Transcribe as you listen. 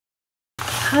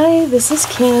Hi, this is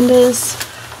Candace.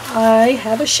 I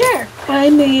have a share. I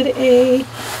made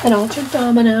an altered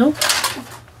domino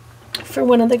for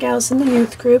one of the gals in the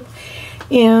youth group,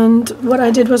 and what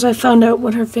I did was I found out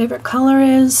what her favorite color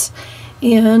is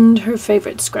and her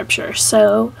favorite scripture.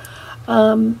 So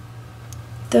the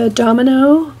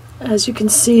domino, as you can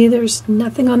see, there's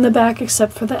nothing on the back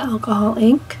except for the alcohol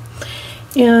ink.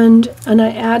 And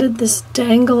I added this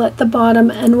dangle at the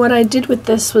bottom, and what I did with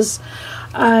this was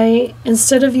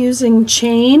instead of using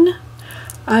chain,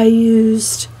 I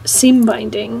used seam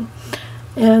binding.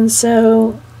 And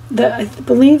so I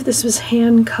believe this was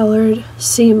hand colored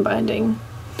seam binding.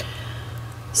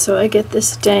 So I get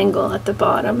this dangle at the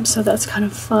bottom, so that's kind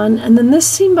of fun. And then this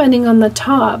seam binding on the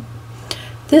top,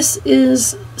 this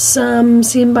is some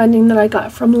seam binding that I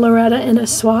got from Loretta in a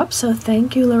swap, so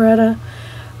thank you, Loretta.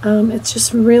 It's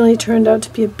just really turned out to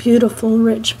be a beautiful,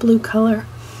 rich blue color.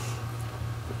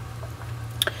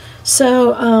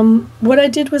 So what I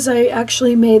did was I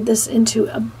actually made this into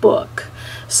a book.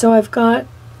 So I've got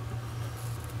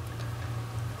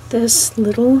this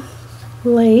little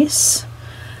lace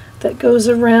that goes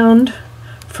around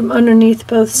from underneath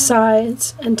both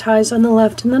sides and ties on the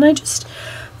left, and then I just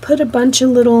put a bunch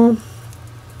of little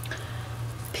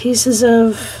pieces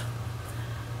of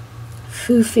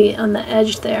foofy on the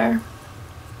edge there.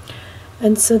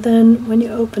 And so then when you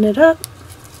open it up,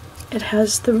 it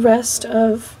has the rest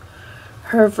of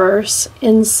her verse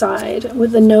inside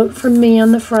with a note from me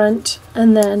on the front,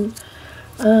 and then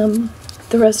the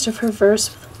rest of her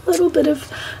verse with a little bit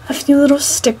of a few little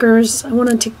stickers.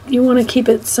 You want to keep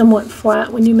it somewhat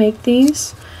flat when you make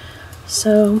these.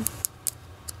 So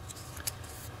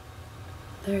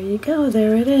there you go,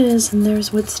 there it is, and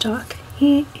there's Woodstock.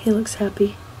 He looks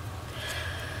happy.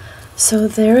 So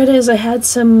there it is. I had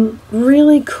some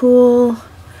really cool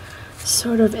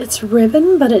sort of, it's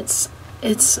ribbon, but it's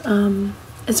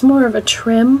more of a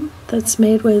trim that's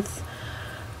made with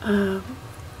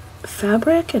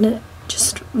fabric, and it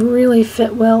just really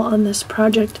fit well on this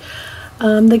project.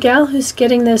 The gal who's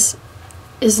getting this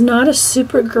is not a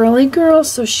super girly girl,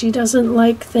 so she doesn't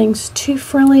like things too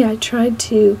frilly. I tried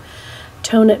to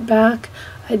tone it back.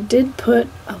 I did put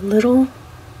a little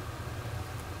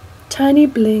tiny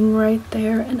bling right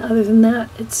there, and other than that,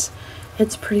 it's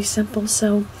pretty simple.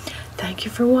 So thank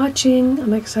you for watching.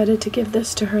 I'm excited to give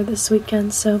this to her this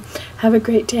weekend. So have a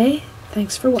great day.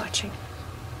 Thanks for watching.